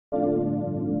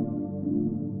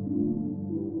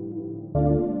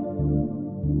Welcome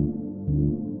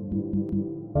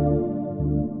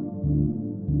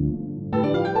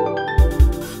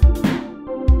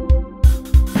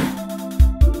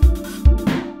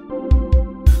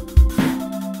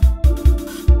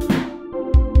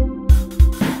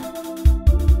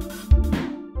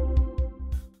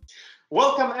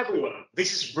everyone.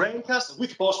 This is BRAINCAST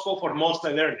with Pospo for Monster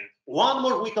Learning. One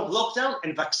more week of lockdown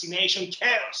and vaccination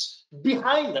chaos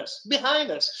behind us.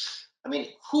 I mean,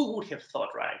 who would have thought,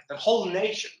 right, that whole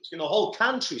nations, whole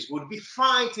countries would be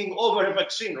fighting over a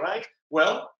vaccine, right?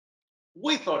 Well,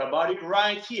 we thought about it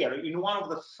right here in one of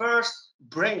the first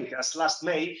BRAINCASTs last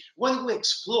May, when we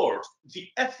explored the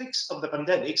ethics of the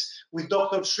pandemics with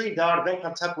Dr. Sridhar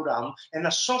Venkatapuram, an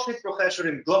associate professor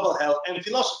in global health and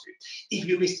philosophy. If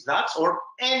you missed that or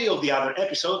any of the other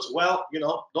episodes, well,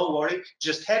 don't worry,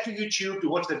 just head to YouTube to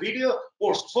watch the video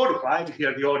or Spotify to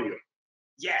hear the audio.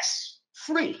 Yes,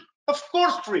 free, of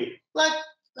course free, like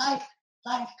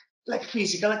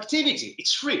physical activity.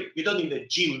 It's free. You don't need a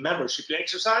gym membership to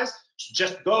exercise.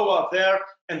 Just go out there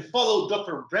and follow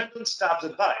Dr. Brendan Stubbs'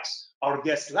 advice, our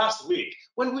guest last week,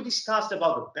 when we discussed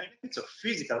about the benefits of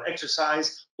physical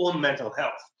exercise on mental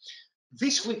health.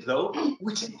 This week, though,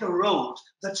 we take a road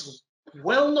that's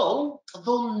well known,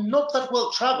 though not that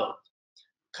well traveled.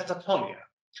 Catatonia.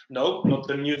 No, not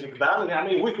the music band. I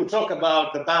mean, we could talk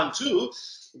about the band too,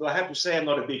 but I have to say I'm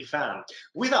not a big fan.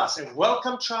 With us, a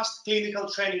Wellcome Trust Clinical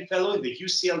Training Fellow in the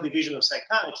UCL Division of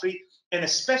Psychiatry and a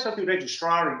Specialty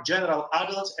Registrar in General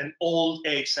Adult and Old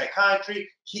Age Psychiatry.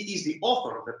 He is the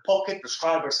author of the Pocket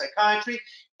Prescriber Psychiatry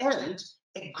and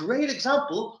a great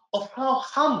example of how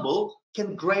humble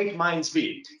can great minds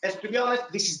be. And to be honest,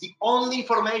 this is the only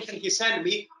information he sent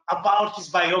me about his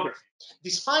biography.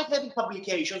 Despite having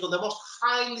publications on the most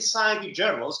highly cited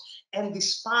journals, and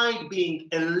despite being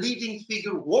a leading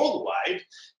figure worldwide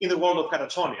in the world of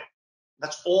catatonia,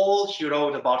 that's all he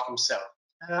wrote about himself.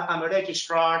 I'm a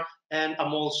registrar and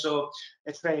I'm also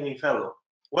a training fellow.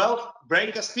 Well,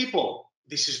 BRAINCAST people,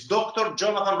 this is Dr.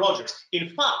 Jonathan Rogers. In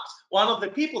fact, one of the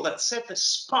people that set the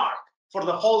spark for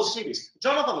the whole series.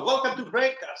 Jonathan, welcome to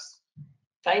BRAINCAST.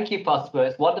 Thank you, Pospo.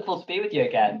 It's wonderful to be with you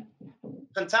again.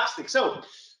 Fantastic. So,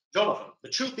 Jonathan, the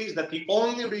truth is that the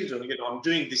only reason I'm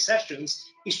doing these sessions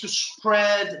is to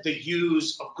spread the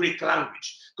use of Greek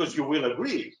language, because you will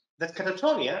agree that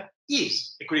catatonia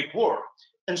is a Greek word.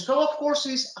 And so, of course,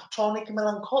 is atonic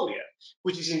melancholia,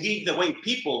 which is indeed the way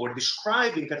people were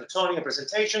describing catatonia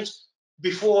presentations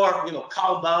before,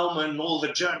 Karl Baum and all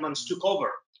the Germans took over.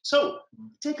 So,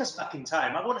 take us back in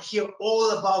time. I want to hear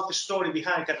all about the story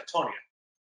behind catatonia.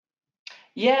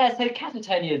 Yeah, so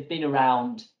catatonia has been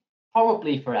around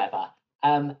probably forever.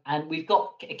 And we've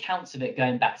got accounts of it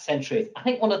going back centuries. I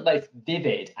think one of the most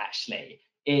vivid, actually,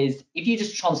 is if you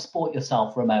just transport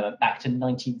yourself for a moment back to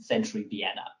 19th century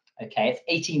Vienna. Okay, it's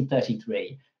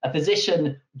 1833. A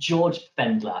physician, George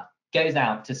Fendler, goes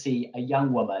out to see a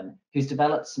young woman who's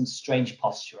developed some strange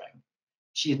posturing.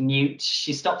 She's mute,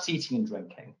 she stops eating and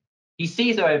drinking. He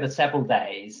sees her over several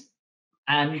days,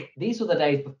 and these were the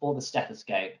days before the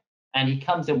stethoscope, and he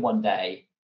comes in one day,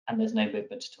 and there's no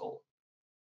movement at all.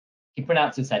 He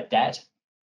pronounces her dead.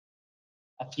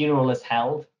 A funeral is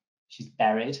held. She's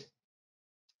buried.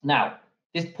 Now,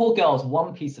 this poor girl's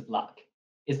one piece of luck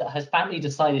is that her family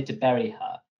decided to bury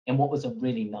her in what was a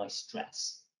really nice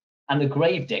dress. And the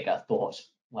gravedigger thought,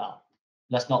 well,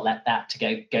 let's not let that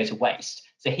go to waste.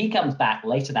 So he comes back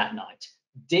later that night,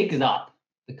 digs up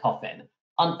the coffin,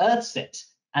 unearths it,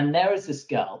 and there is this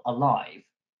girl alive.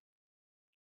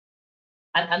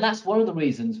 And that's one of the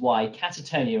reasons why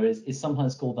catatonia is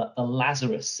sometimes called the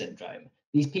Lazarus syndrome.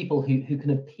 These people who can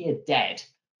appear dead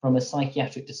from a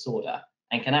psychiatric disorder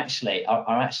and can actually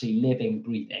are actually living,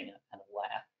 breathing, and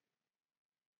aware.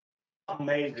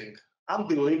 Amazing,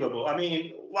 unbelievable. I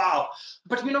mean, wow.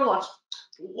 But you know what?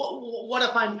 What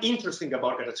I find interesting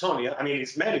about catatonia, I mean,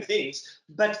 it's many things,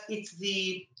 but it's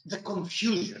the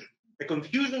confusion. The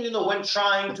confusion, when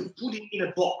trying to put it in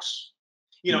a box.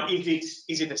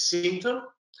 Is it a symptom?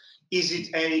 Is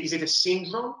it a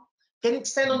syndrome? Can it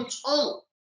stand on its own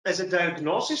as a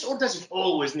diagnosis, or does it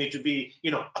always need to be,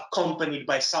 accompanied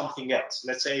by something else?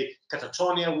 Let's say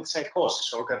catatonia with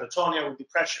psychosis or catatonia with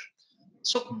depression.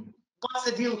 So what's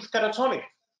the deal with catatonia?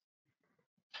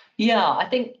 Yeah, I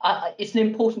think it's an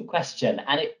important question,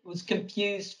 and it was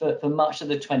confused for much of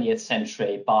the 20th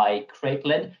century by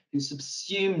Kraepelin, who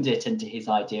subsumed it into his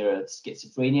idea of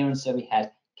schizophrenia, and so we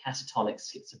had catatonic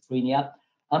schizophrenia.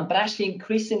 But actually,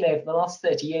 increasingly over the last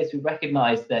 30 years, we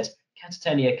recognize that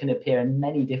catatonia can appear in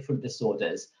many different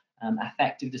disorders,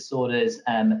 affective disorders,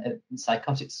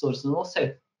 psychotic disorders, and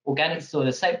also organic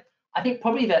disorders. So I think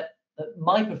probably that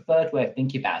My preferred way of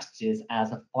thinking about it is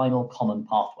as a final common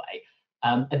pathway,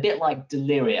 a bit like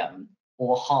delirium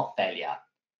or heart failure.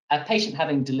 A patient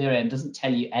having delirium doesn't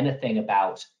tell you anything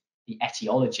about the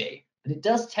etiology, but it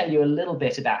does tell you a little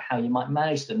bit about how you might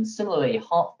manage them. Similarly,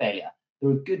 heart failure,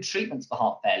 there are good treatments for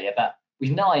heart failure, but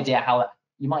we've no idea how,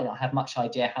 you might not have much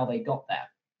idea how they got there.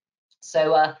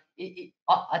 So I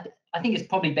think it's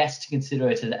probably best to consider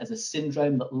it as a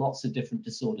syndrome that lots of different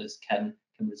disorders can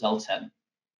result in.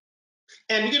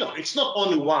 And it's not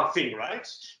only one thing, right?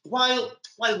 While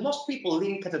most people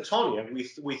link catatonia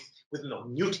with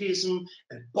mutism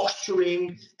and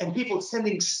posturing and people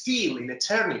standing still in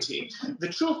eternity, the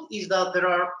truth is that there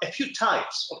are a few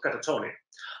types of catatonia,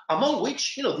 among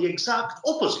which the exact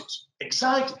opposite,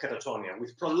 excited catatonia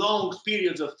with prolonged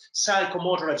periods of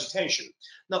psychomotor agitation.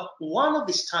 Now, one of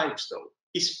these types, though,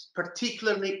 is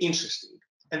particularly interesting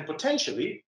and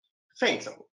potentially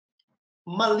fatal.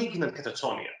 Malignant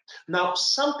catatonia. Now,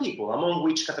 some people, among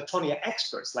which catatonia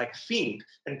experts like Fink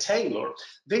and Taylor,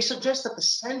 they suggest that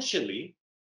essentially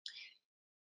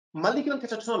malignant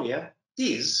catatonia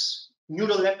is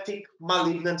neuroleptic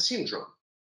malignant syndrome.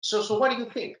 So what do you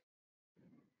think?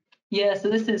 Yeah, so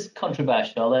this is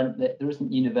controversial and there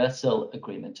isn't universal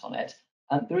agreement on it.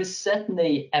 There is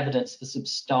certainly evidence for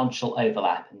substantial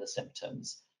overlap in the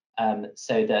symptoms.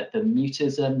 So that the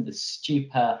mutism, the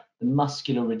stupor, the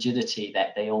muscular rigidity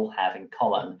that they all have in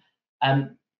common.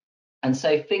 And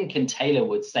so Fink and Taylor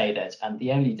would say that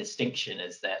the only distinction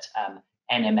is that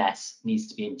NMS needs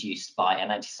to be induced by an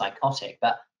antipsychotic.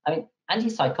 But I mean,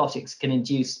 antipsychotics can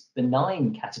induce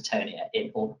benign catatonia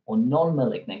or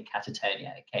non-malignant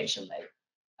catatonia occasionally.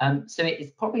 So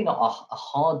it's probably not a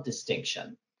hard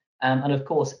distinction. And of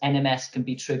course, NMS can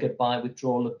be triggered by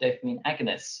withdrawal of dopamine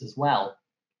agonists as well.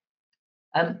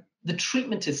 The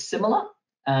treatment is similar.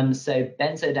 So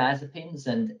benzodiazepines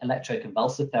and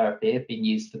electroconvulsive therapy have been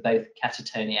used for both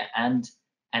catatonia and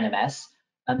NMS.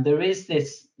 And there is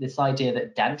this idea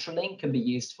that dantrolene can be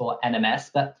used for NMS,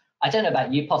 but I don't know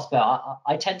about you, Pospo.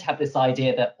 I tend to have this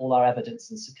idea that all our evidence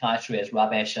in psychiatry is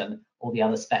rubbish and all the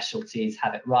other specialties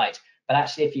have it right. But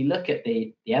actually, if you look at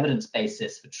the evidence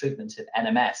basis for treatment of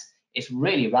NMS, it's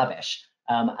really rubbish.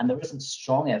 And there isn't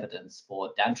strong evidence for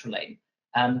dantrolene.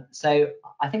 So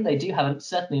I think they do have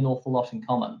certainly an awful lot in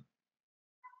common.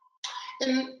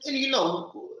 And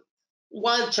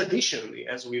while traditionally,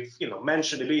 as we've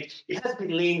mentioned a bit, it has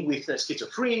been linked with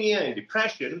schizophrenia and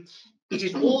depression, it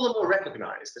is all the more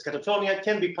recognized that catatonia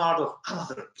can be part of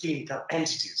other clinical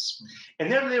entities.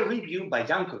 An earlier review by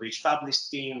Yankovic,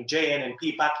 published in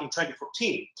JNNP back in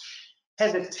 2014,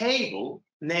 has a table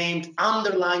named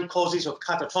Underlying Causes of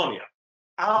Catatonia,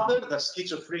 other than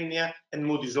schizophrenia and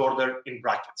mood disorder in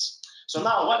brackets. So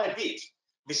now what I did,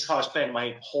 this is how I spent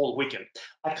my whole weekend.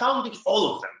 I counted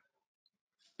all of them,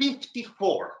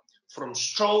 54, from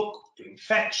stroke to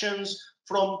infections,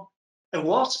 from a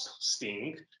wasp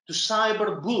sting to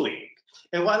cyberbullying.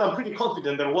 And while I'm pretty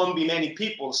confident there won't be many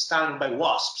people stung by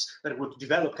wasps that would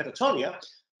develop catatonia,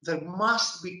 there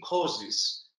must be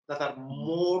causes that are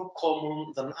more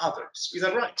common than others. Is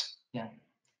that right? Yeah.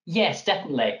 Yes,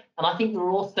 definitely. And I think there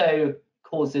are also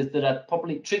causes that are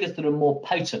probably triggers that are more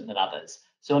potent than others.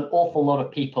 So an awful lot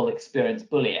of people experience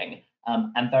bullying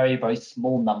and very, very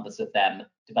small numbers of them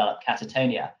develop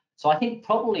catatonia. So I think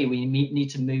probably we need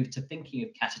to move to thinking of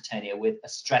catatonia with a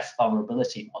stress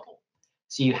vulnerability model.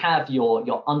 So you have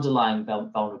your underlying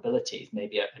vulnerabilities,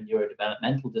 maybe a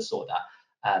neurodevelopmental disorder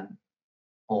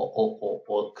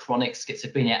or chronic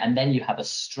schizophrenia, and then you have a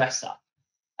stressor.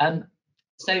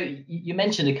 So you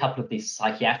mentioned a couple of these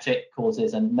psychiatric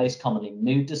causes, and most commonly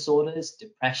mood disorders,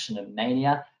 depression and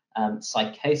mania,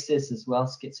 psychosis as well,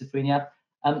 schizophrenia.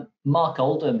 Mark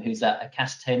Oldham, who's a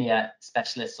catatonia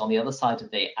specialist on the other side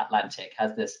of the Atlantic,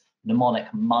 has this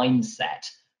mnemonic mindset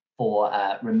for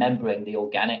remembering the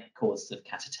organic causes of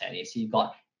catatonia. So you've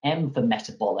got M for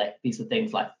metabolic. These are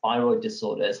things like thyroid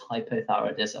disorders,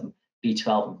 hypothyroidism,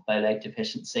 B12 and folate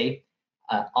deficiency.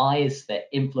 I is for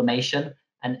inflammation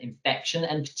and infection,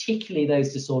 and particularly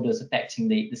those disorders affecting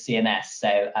the CNS.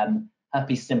 So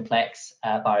herpes simplex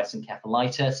virus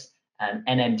encephalitis, and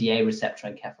NMDA receptor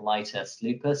encephalitis,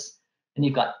 lupus. And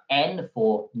you've got N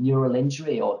for neural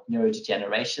injury or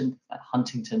neurodegeneration, like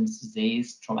Huntington's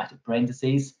disease, traumatic brain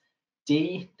disease.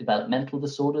 D, developmental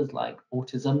disorders like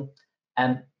autism.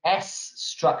 And S,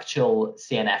 structural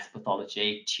CNS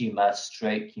pathology, tumor,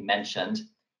 stroke, you mentioned.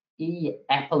 E,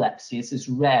 epilepsy. This is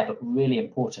rare but really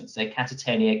important. So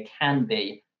catatonia can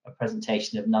be a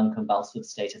presentation of non-convulsive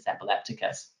status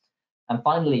epilepticus. And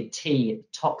finally, T,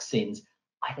 toxins.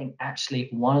 I think actually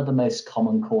one of the most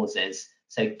common causes.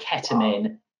 So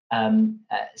ketamine,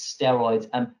 steroids,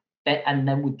 and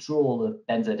then withdrawal of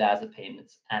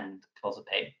benzodiazepines and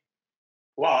clozapine.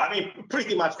 Wow, I mean,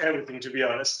 pretty much everything, to be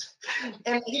honest.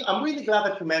 And I'm really glad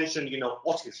that you mentioned,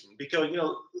 autism, because,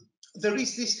 there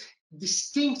is this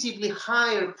distinctively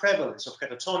higher prevalence of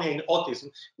catatonia in autism,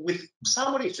 with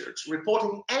some research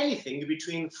reporting anything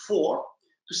between 4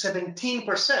 to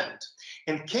 17%,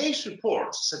 and case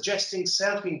reports suggesting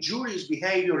self-injurious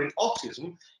behavior in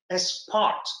autism as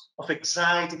part of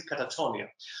excited catatonia.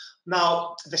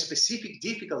 Now, the specific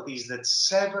difficulty is that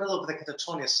several of the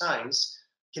catatonia signs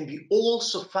can be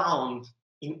also found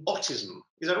in autism.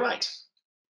 Is that right?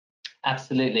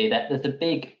 Absolutely. There's a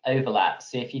big overlap.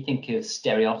 So if you think of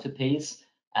stereotypies,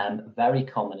 very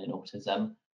common in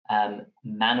autism,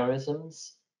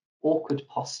 mannerisms, awkward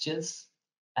postures,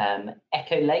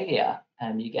 echolalia,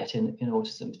 you get in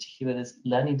autism, particularly there's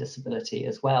learning disability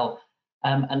as well.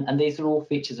 And these are all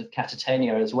features of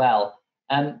catatonia as well.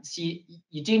 So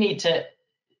you do need to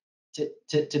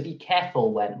be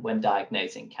careful when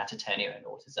diagnosing catatonia in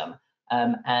autism.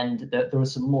 And there are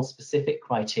some more specific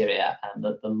criteria,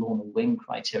 the Lawn and Wing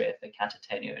criteria for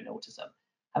catatonia in autism.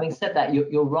 Having said that,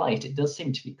 you're right, it does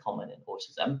seem to be common in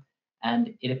autism,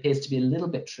 and it appears to be a little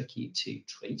bit tricky to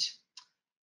treat.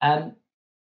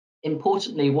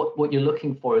 Importantly, what you're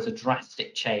looking for is a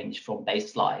drastic change from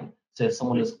baseline. So if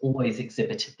someone has always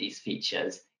exhibited these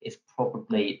features, it's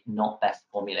probably not best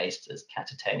formulated as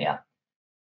catatonia.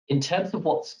 In terms of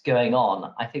what's going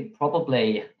on, I think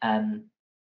probably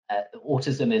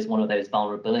autism is one of those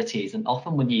vulnerabilities, and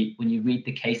often when you read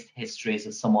the case histories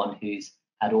of someone who's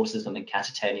had autism and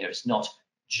catatonia, it's not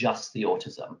just the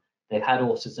autism. They've had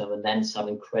autism and then some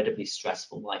incredibly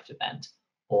stressful life event,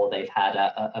 or they've had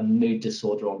a mood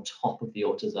disorder on top of the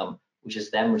autism, which has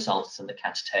then resulted in the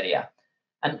catatonia.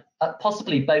 And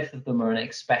possibly both of them are an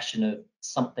expression of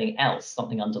something else,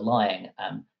 something underlying,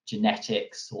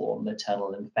 genetics or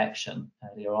maternal infection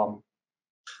earlier on.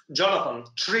 Jonathan,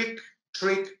 trick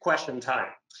question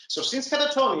time. So since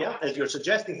catatonia, as you're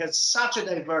suggesting, has such a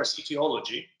diverse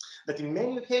etiology that in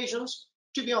many occasions,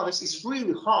 to be honest, it's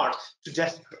really hard to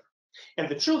decipher. And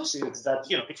the truth is that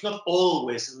it's not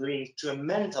always linked to a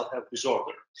mental health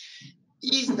disorder.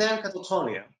 Is then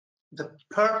catatonia the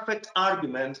perfect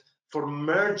argument for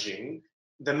merging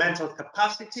the mental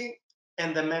capacity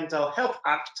and the Mental Health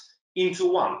Act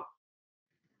into one?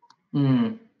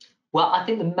 Well, I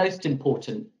think the most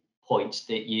important point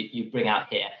that you bring out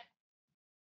here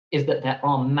is that there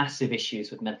are massive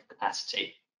issues with mental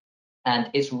capacity, and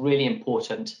it's really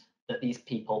important that these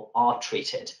people are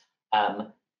treated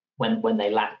when they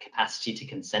lack capacity to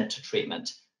consent to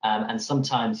treatment. And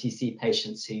sometimes you see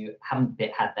patients who haven't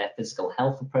had their physical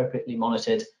health appropriately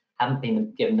monitored, haven't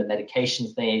been given the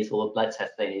medications they need or the blood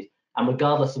tests they need, and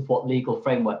regardless of what legal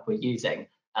framework we're using,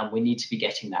 we need to be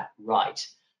getting that right.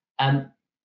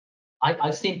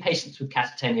 I've seen patients with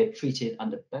catatonia treated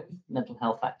under both the Mental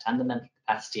Health Act and the Mental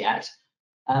Capacity Act.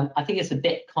 I think it's a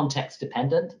bit context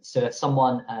dependent. So if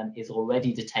someone is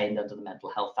already detained under the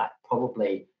Mental Health Act,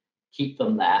 probably keep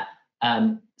them there.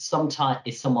 Sometimes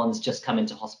if someone's just come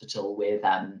into hospital with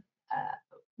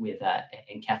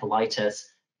encephalitis,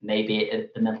 maybe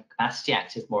the Mental Capacity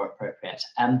Act is more appropriate.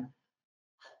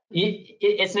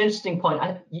 It's an interesting point.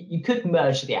 You could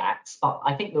merge the acts, but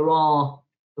I think there are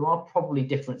probably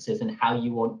differences in how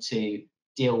you want to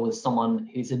deal with someone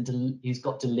who's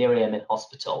got delirium in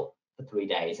hospital for 3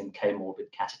 days and comorbid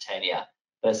catatonia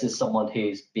versus someone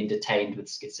who's been detained with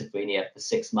schizophrenia for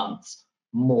 6 months.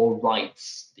 More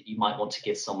rights that you might want to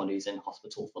give someone who's in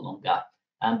hospital for longer.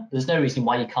 There's no reason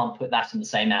why you can't put that in the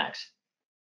same act.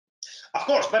 Of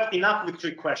course, but enough with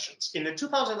trick questions. In the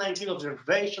 2019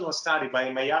 observational study by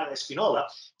Mayala and Espinola,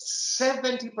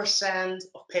 70%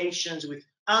 of patients with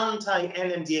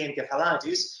anti-NMDA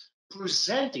encephalitis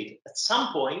presented at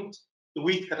some point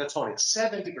with catatonia,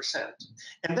 70%.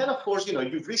 And then, of course,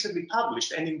 you've recently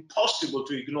published an impossible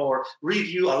to ignore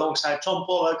review alongside Tom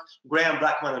Pollack, Graham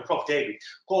Blackman, and Prof. David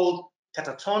called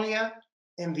Catatonia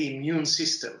and the Immune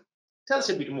System. Tell us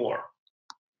a bit more.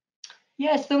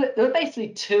 Yes, there were basically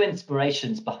two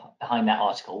inspirations behind that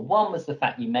article. One was the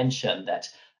fact you mentioned that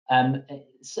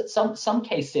some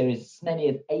case series, as many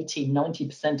as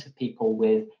 80–90% of people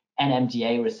with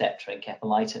NMDA receptor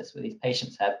encephalitis, where these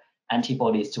patients have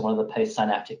antibodies to one of the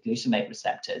postsynaptic glutamate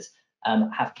receptors,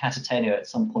 have catatonia at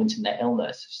some point in their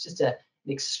illness. It's just an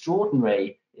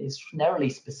extraordinarily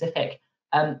specific.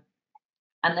 And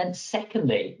then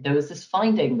secondly, there was this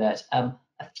finding that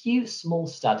a few small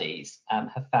studies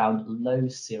have found low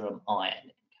serum iron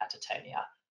in catatonia.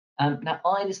 Now,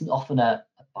 iron isn't often a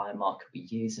biomarker we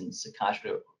use in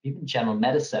psychiatry or even general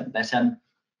medicine, but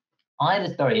iron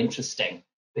is very interesting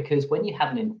because when you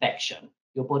have an infection,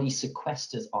 your body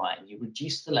sequesters iron. You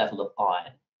reduce the level of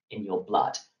iron in your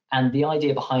blood. And the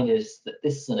idea behind it is that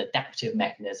this is an adaptive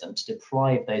mechanism to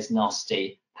deprive those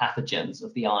nasty pathogens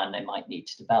of the iron they might need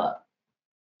to develop.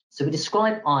 So we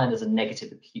describe iron as a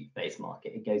negative acute phase marker.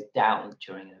 It goes down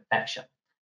during an infection.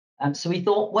 So we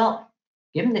thought, well,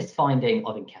 given this finding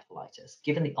of encephalitis,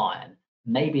 given the iron,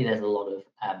 maybe there's a lot of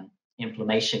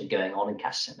inflammation going on in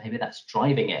catatonia. Maybe that's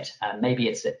driving it. Maybe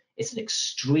it's an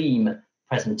extreme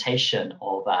presentation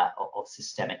of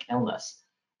systemic illness.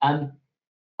 I'm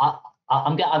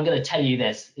going to tell you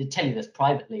this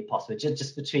privately, possibly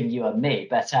just between you and me.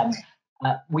 But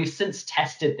we've since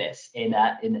tested this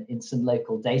in some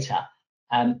local data,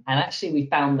 and actually we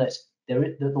found that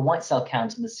the white cell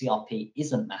count in the CRP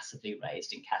isn't massively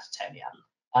raised in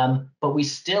catatonia, but we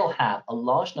still have a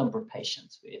large number of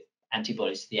patients with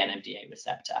antibodies to the NMDA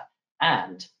receptor,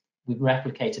 and we've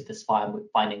replicated this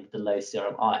finding the low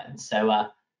serum iron. So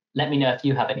let me know if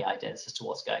you have any ideas as to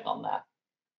what's going on there.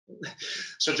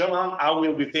 So John, I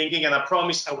will be thinking, and I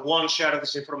promise I won't share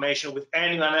this information with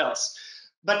anyone else.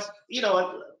 But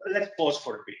let's pause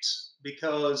for a bit,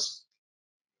 because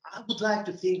I would like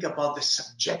to think about the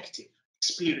subjective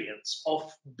experience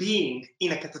of being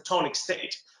in a catatonic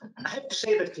state. I have to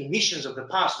say that clinicians of the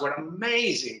past were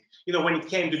amazing, when it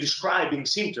came to describing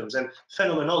symptoms and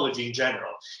phenomenology in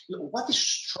general. What is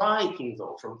striking,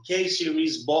 though, from case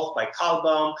series both by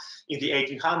Kalbaum in the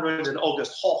 1800s and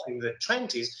August Hoch in the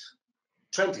 20s,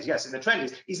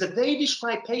 is that they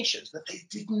describe patients that they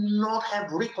did not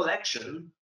have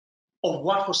recollection of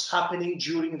what was happening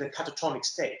during the catatonic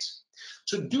state.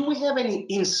 So do we have any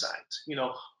insight,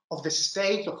 of the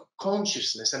state of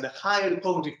consciousness and the higher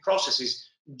cognitive processes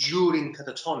during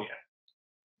catatonia?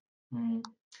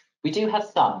 We do have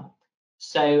some.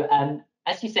 So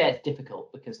as you say, it's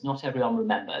difficult because not everyone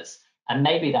remembers. And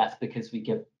maybe that's because we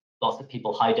give lots of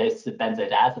people high doses of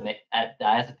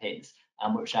benzodiazepines,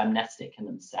 which are amnestic in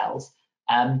themselves.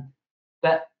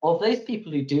 But of those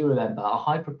people who do remember, a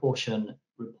high proportion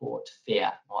report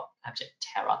fear or abject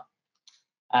terror.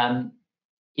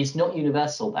 It's not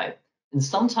universal, though. And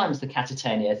sometimes the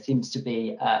catatonia seems to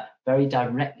be very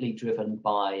directly driven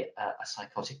by a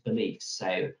psychotic belief.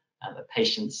 So a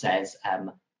patient says,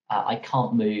 I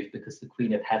can't move because the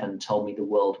Queen of Heaven told me the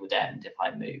world would end if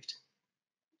I moved.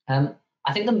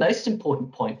 I think the most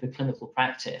important point for clinical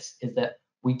practice is that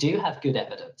we do have good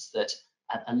evidence that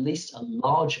at least a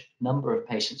large number of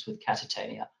patients with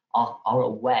catatonia are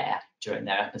aware during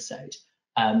their episode.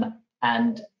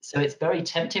 And so it's very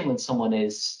tempting when someone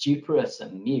is stuporous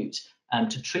and mute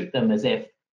to treat them as if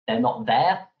they're not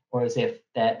there or as if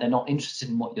they're not interested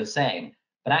in what you're saying.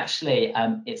 But actually,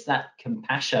 it's that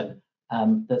compassion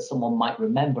that someone might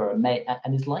remember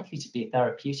and is likely to be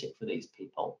therapeutic for these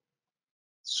people.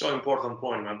 So important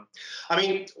point, man. I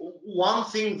mean, one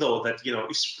thing, though, that,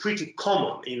 is pretty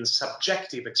common in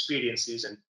subjective experiences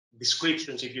and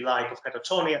descriptions, if you like, of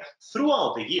catatonia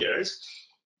throughout the years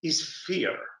is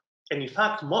fear. And in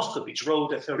fact, Moscovich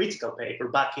wrote a theoretical paper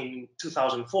back in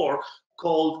 2004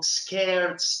 called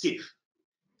Scared Stiff: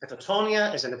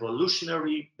 Catatonia as an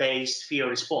evolutionary-based fear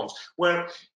response, where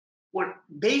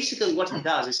basically what he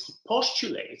does is he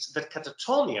postulates that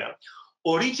catatonia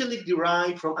originally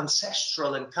derived from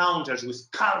ancestral encounters with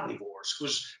carnivores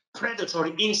whose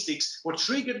predatory instincts were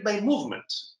triggered by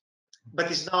movement, but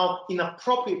is now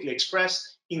inappropriately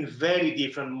expressed in very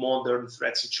different modern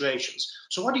threat situations.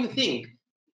 So what do you think?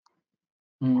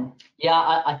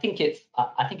 Yeah, I think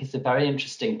it's a very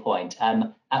interesting point.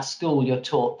 At school, you're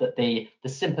taught that the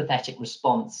sympathetic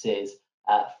response is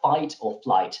fight or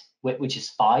flight, which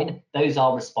is fine. Those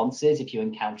are responses if you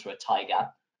encounter a tiger.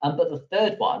 But the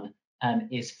third one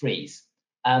is freeze.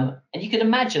 And you can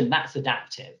imagine that's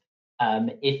adaptive.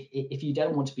 If you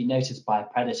don't want to be noticed by a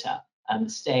predator,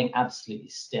 staying absolutely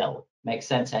still makes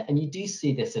sense. And you do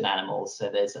see this in animals.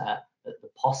 So there's the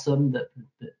possum, the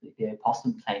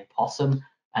opossum playing possum,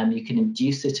 and you can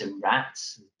induce it in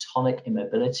rats, tonic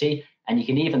immobility, and you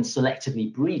can even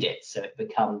selectively breed it so it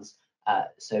becomes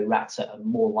so rats are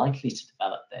more likely to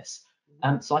develop this.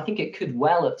 So I think it could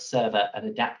well serve an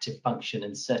adaptive function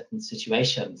in certain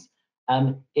situations.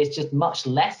 It's just much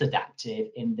less adaptive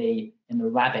in the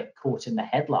rabbit caught in the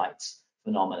headlights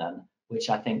phenomenon, which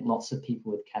I think lots of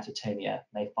people with catatonia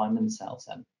may find themselves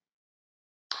in.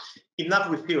 Enough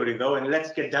with theory, though, and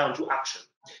let's get down to action.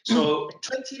 So a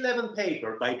 2011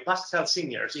 paper by Pascal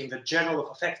Seniors in the Journal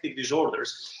of Affective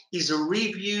Disorders is a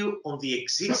review on the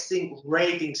existing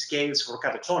rating scales for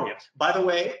catatonia. By the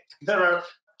way, there are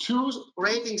 2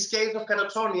 rating scales of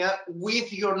catatonia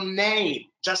with your name.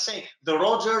 Just saying, the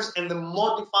Rogers and the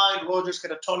modified Rogers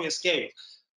catatonia scale.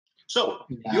 So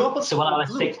Yeah. the authors So when I was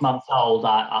conclude, 6 months old,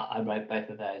 I wrote both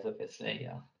of those, obviously.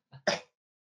 Yeah.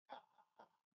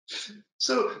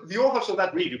 So the authors of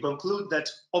that review conclude that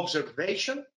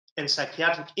observation and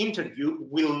psychiatric interview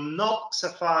will not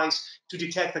suffice to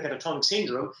detect the catatonic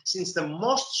syndrome, since the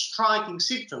most striking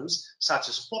symptoms, such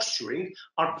as posturing,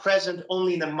 are present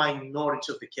only in a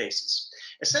minority of the cases.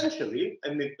 Essentially,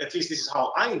 I mean, at least this is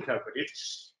how I interpret it,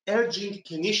 urging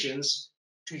clinicians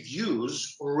to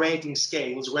use rating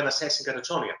scales when assessing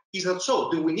catatonia. Is that so?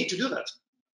 Do we need to do that?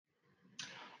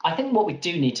 I think what we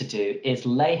do need to do is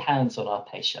lay hands on our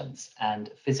patients and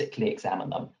physically examine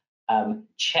them.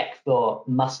 Check for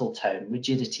muscle tone,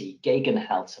 rigidity,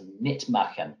 Gegenhalten,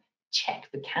 Mitmachen, check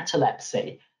for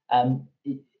catalepsy,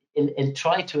 and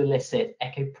try to elicit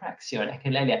echopraxia and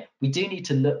echolalia. We do need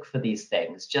to look for these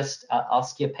things. Just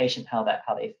ask your patient how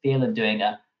they feel, and doing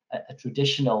a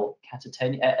traditional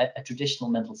catatonia, a traditional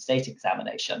mental state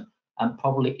examination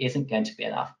probably isn't going to be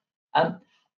enough.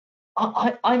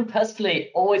 I'm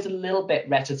personally always a little bit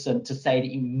reticent to say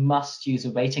that you must use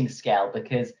a rating scale,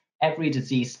 because every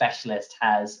disease specialist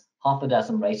has half a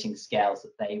dozen rating scales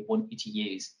that they want you to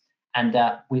use. And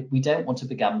we don't want to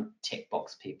become tick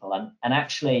box people. And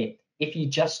actually, if you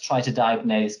just try to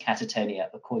diagnose catatonia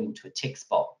according to a tick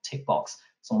box,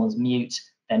 someone's mute,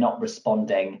 they're not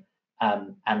responding,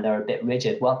 and they're a bit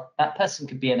rigid, well, that person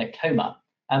could be in a coma.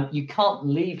 You can't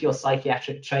leave your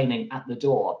psychiatric training at the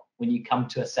door when you come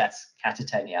to assess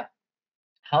catatonia.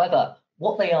 However,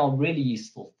 what they are really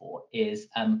useful for is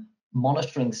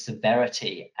monitoring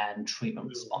severity and treatment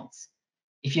response.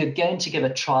 If you're going to give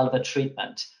a trial of a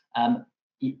treatment,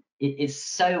 it is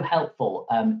so helpful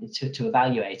to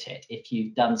evaluate it if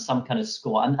you've done some kind of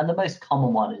score. And the most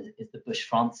common one is the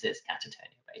Bush-Francis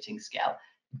catatonia rating scale.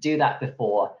 Do that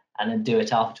before and then do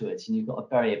it afterwards, and you've got a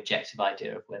very objective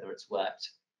idea of whether it's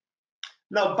worked.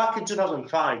 Now, back in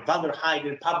 2005, Van der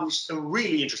Heijden published a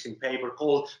really interesting paper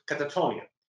called Catatonia,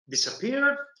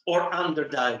 Disappeared or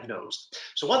Underdiagnosed.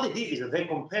 So what they did is that they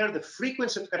compared the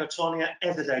frequency of catatonia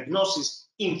as a diagnosis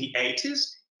in the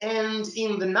 80s and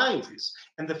in the 90s.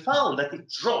 And they found that it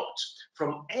dropped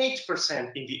from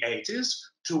 8% in the 80s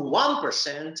to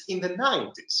 1% in the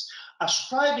 90s,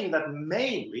 ascribing that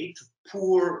mainly to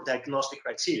poor diagnostic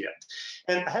criteria.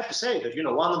 And I have to say that,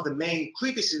 one of the main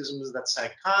criticisms that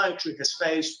psychiatry has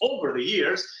faced over the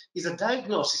years is that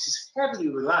diagnosis is heavily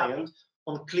reliant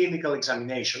on clinical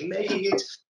examination, making it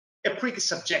a pretty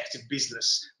subjective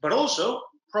business, but also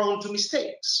prone to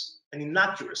mistakes and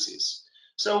inaccuracies.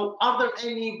 So are there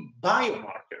any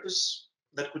biomarkers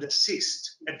that could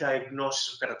assist a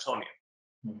diagnosis of catatonia?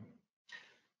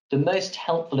 The most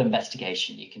helpful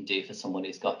investigation you can do for someone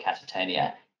who's got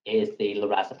catatonia is the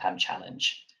lorazepam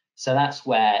challenge. So that's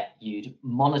where you'd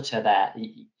monitor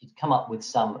you'd come up with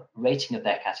some rating of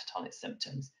their catatonic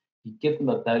symptoms. You give them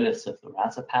a bolus of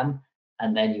lorazepam,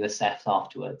 and then you assess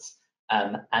afterwards.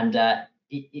 A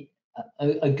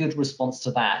good response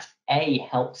to that, A,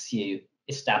 helps you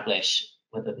establish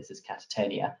whether this is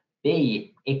catatonia.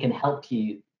 B, it can help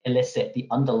you elicit the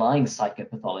underlying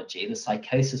psychopathology, the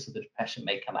psychosis of the depression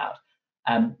may come out.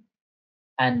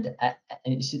 And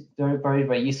it's very, very,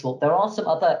 very useful. There are some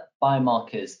other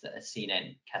biomarkers that are seen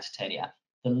in catatonia.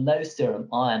 The low serum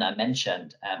iron I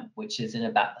mentioned, which is in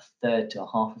about a third to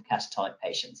a half of catatonic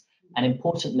patients. And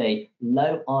importantly,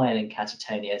 low iron in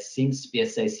catatonia seems to be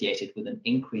associated with an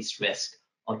increased risk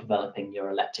of developing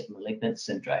neuroleptic malignant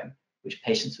syndrome, which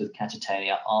patients with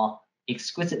catatonia are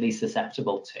exquisitely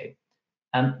susceptible to.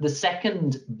 The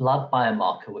second blood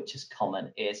biomarker, which is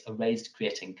common, is a raised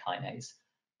creatine kinase.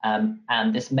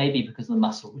 And this may be because of the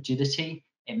muscle rigidity.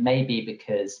 It may be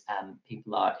because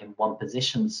people are in one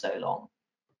position so long.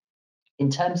 In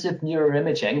terms of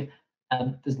neuroimaging,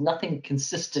 there's nothing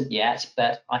consistent yet,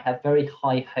 but I have very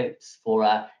high hopes for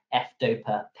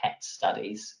F-DOPA PET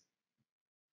studies.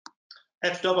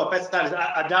 F-DOPA PET studies.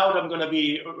 I doubt I'm going to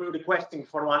be requesting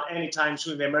for one anytime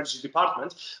soon in the emergency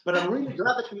department, but I'm really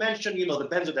glad that you mentioned, the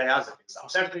benzodiazepines. I'm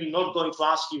certainly not going to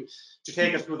ask you to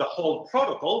take us through the whole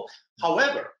protocol.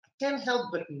 However, I can't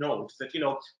help but note that,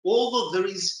 although there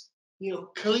is,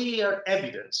 clear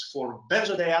evidence for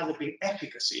benzodiazepine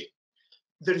efficacy,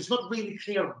 there is not really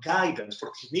clear guidance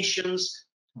for clinicians,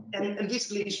 and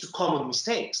this leads to common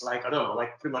mistakes, like,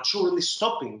 like prematurely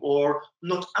stopping or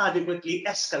not adequately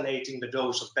escalating the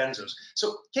dose of benzos.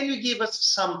 So can you give us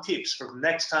some tips for the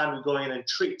next time we go in and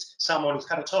treat someone with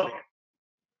catatonia?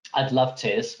 I'd love to.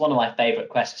 It's one of my favorite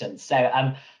questions. So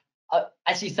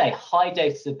as you say, high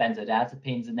doses of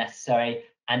benzodiazepines are necessary,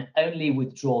 and only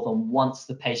withdraw them once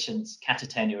the patient's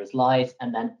catatonia is live,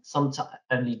 and then sometimes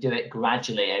only do it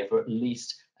gradually over at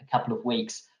least a couple of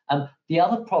weeks. The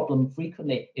other problem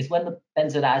frequently is when the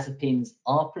benzodiazepines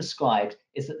are prescribed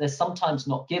is that they're sometimes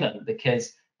not given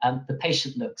because the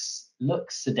patient looks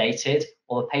sedated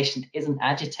or the patient isn't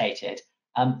agitated.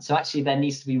 So actually there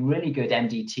needs to be really good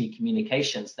MDT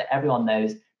communication so that everyone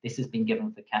knows this has been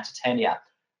given for catatonia.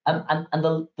 And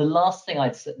the last thing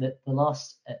the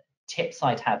last tips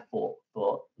I'd have for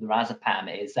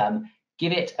lorazepam is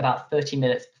give it about 30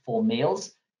 minutes before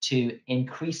meals to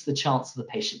increase the chance of the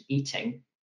patient eating.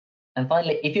 And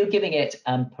finally, if you're giving it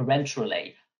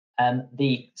parenterally,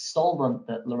 the solvent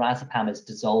that lorazepam is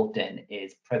dissolved in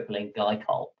is propylene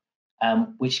glycol,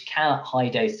 which can at high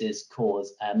doses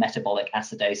cause metabolic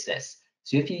acidosis.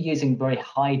 So if you're using very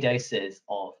high doses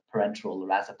of parenteral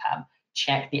lorazepam,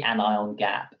 check the anion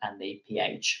gap and the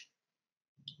pH.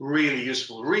 Really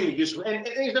useful, really useful. And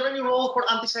is there any role for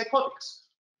antipsychotics?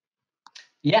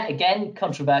 Yeah, again,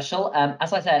 controversial.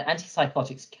 As I said,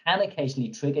 antipsychotics can occasionally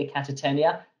trigger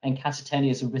catatonia, and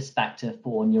catatonia is a risk factor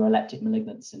for neuroleptic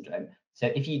malignant syndrome. So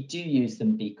if you do use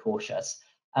them, be cautious.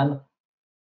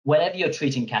 Whenever you're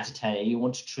treating catatonia, you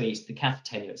want to treat the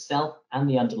catatonia itself and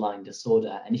the underlying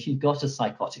disorder. And if you've got a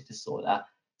psychotic disorder,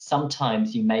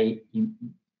 sometimes you may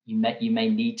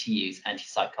need to use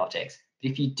antipsychotics.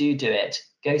 But if you do it,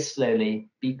 go slowly,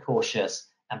 be cautious,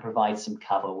 and provide some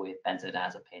cover with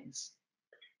benzodiazepines.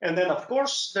 And then, of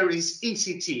course, there is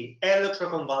ECT,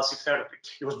 electroconvulsive therapy.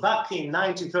 It was back in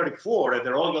 1934 at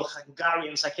the Royal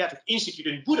Hungarian Psychiatric Institute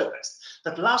in Budapest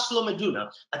that Laszlo Meduna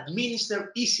administered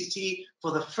ECT for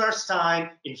the first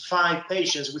time in 5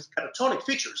 patients with catatonic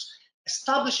features,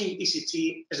 establishing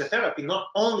ECT as a therapy not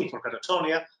only for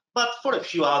catatonia, but for a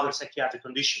few other psychiatric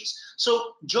conditions.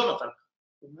 So, Jonathan,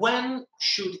 when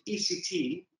should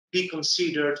ECT be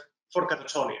considered for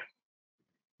catatonia?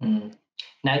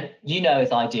 Now, you know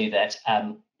as I do that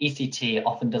ECT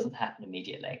often doesn't happen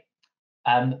immediately.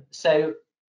 So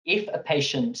if a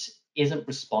patient isn't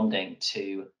responding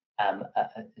to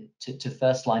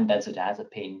first-line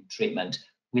benzodiazepine treatment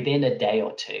within a day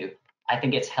or two, I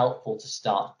think it's helpful to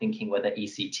start thinking whether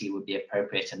ECT would be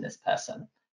appropriate in this person.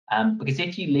 Because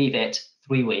if you leave it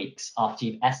 3 weeks after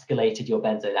you've escalated your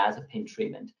benzodiazepine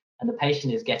treatment and the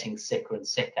patient is getting sicker and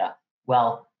sicker,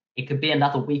 well, it could be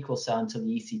another week or so until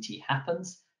the ECT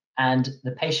happens, and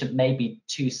the patient may be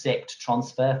too sick to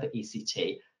transfer for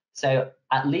ECT. So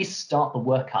at least start the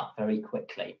workup very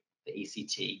quickly for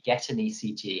ECT. Get an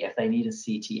ECG. If they need a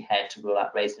CT head to rule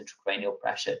out raised intracranial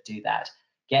pressure, do that.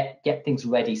 Get things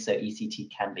ready so ECT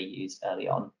can be used early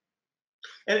on.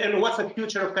 And what's the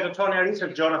future of catatonia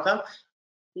research, Jonathan?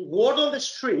 Word on the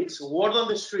streets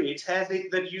has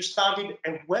it that you started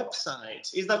a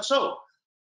website. Is that so?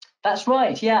 That's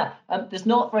right, yeah. There's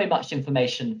not very much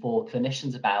information for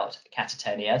clinicians about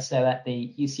catatonia. So at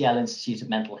the UCL Institute of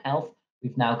Mental Health,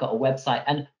 we've now got a website.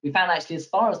 And we found actually, as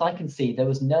far as I can see, there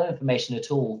was no information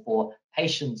at all for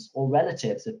patients or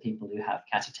relatives of people who have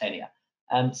catatonia.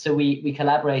 So we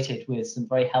collaborated with some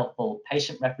very helpful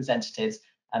patient representatives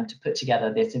to put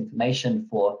together this information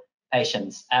for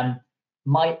patients.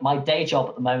 My day job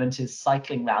at the moment is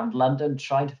cycling around London,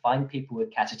 trying to find people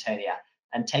with catatonia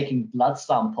and taking blood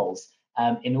samples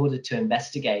in order to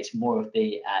investigate more of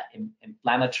the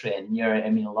inflammatory and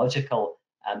neuroimmunological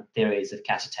theories of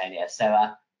catatonia. So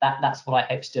that's what I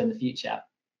hope to do in the future.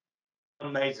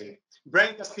 Amazing.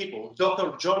 BRAINCAST people,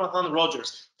 Dr. Jonathan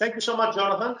Rogers. Thank you so much,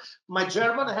 Jonathan. My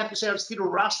German, I have to say, is still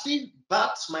rusty,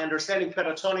 but my understanding of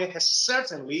catatonia has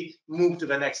certainly moved to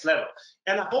the next level.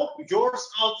 And I hope yours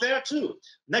out there too.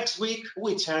 Next week,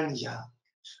 we turn young.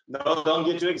 No, don't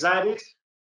get too excited.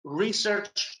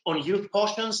 Research on youth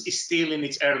potions is still in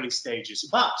its early stages,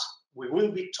 but we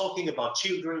will be talking about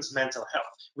children's mental health.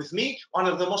 With me, one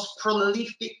of the most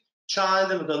prolific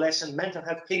child and adolescent mental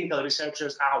health clinical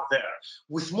researchers out there.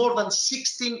 With more than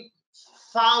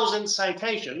 16,000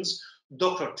 citations,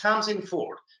 Dr. Tamsin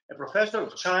Ford, a professor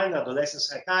of child and adolescent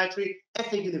psychiatry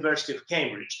at the University of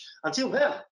Cambridge. Until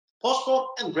then, Pospo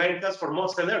and BRAINCAST for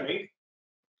Monster Learning,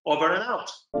 over and out.